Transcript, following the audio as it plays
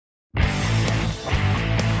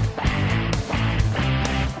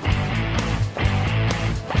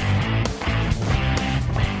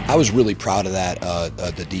I was really proud of that,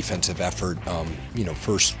 the defensive effort.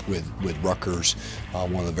 First with Rutgers,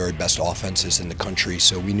 one of the very best offenses in the country,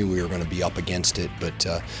 so we knew we were going to be up against it. But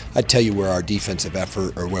I'd tell you where our defensive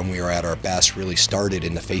effort, or when we were at our best, really started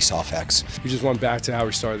in the face-off X. We just went back to how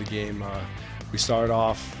we started the game. We started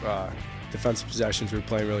off defensive possessions. We were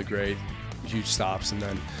playing really great, huge stops, and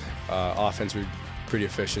then offense we were pretty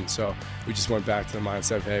efficient. So we just went back to the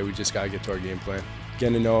mindset of, hey, we just got to get to our game plan.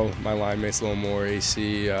 Getting to know my line mates a little more,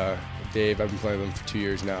 AC, Dave, I've been playing with them for 2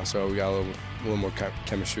 years now, so we got a little more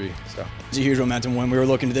chemistry. So it's a huge momentum. When we were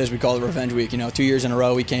looking to this, we called it Revenge Week. 2 years in a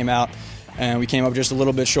row we came out, and we came up just a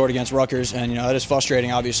little bit short against Rutgers, and that is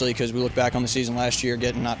frustrating, obviously, because we look back on the season last year,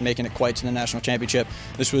 not making it quite to the national championship.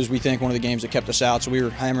 This was, we think, one of the games that kept us out, so we were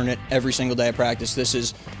hammering it every single day of practice. This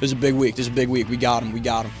is a big week. This is a big week. We got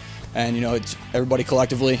them. And it's everybody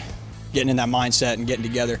collectively getting in that mindset and getting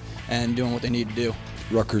together and doing what they need to do.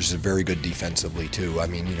 Rutgers is very good defensively too.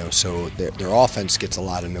 So their offense gets a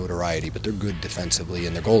lot of notoriety, but they're good defensively,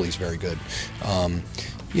 and their goalie's very good.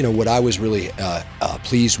 What I was really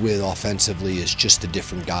pleased with offensively is just the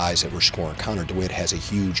different guys that were scoring. Connor DeWitt has a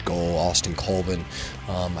huge goal. Austin Colvin,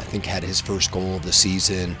 I think, had his first goal of the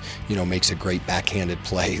season. Makes a great backhanded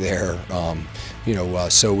play there.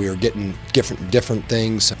 So we are getting different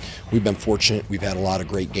things. We've been fortunate. We've had a lot of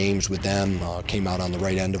great games with them. Came out on the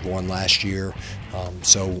right end of one last year.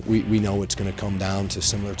 So we know it's going to come down to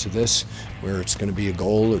similar to this, where it's going to be a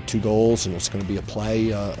goal or two goals, and it's going to be a play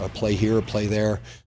here, a play there.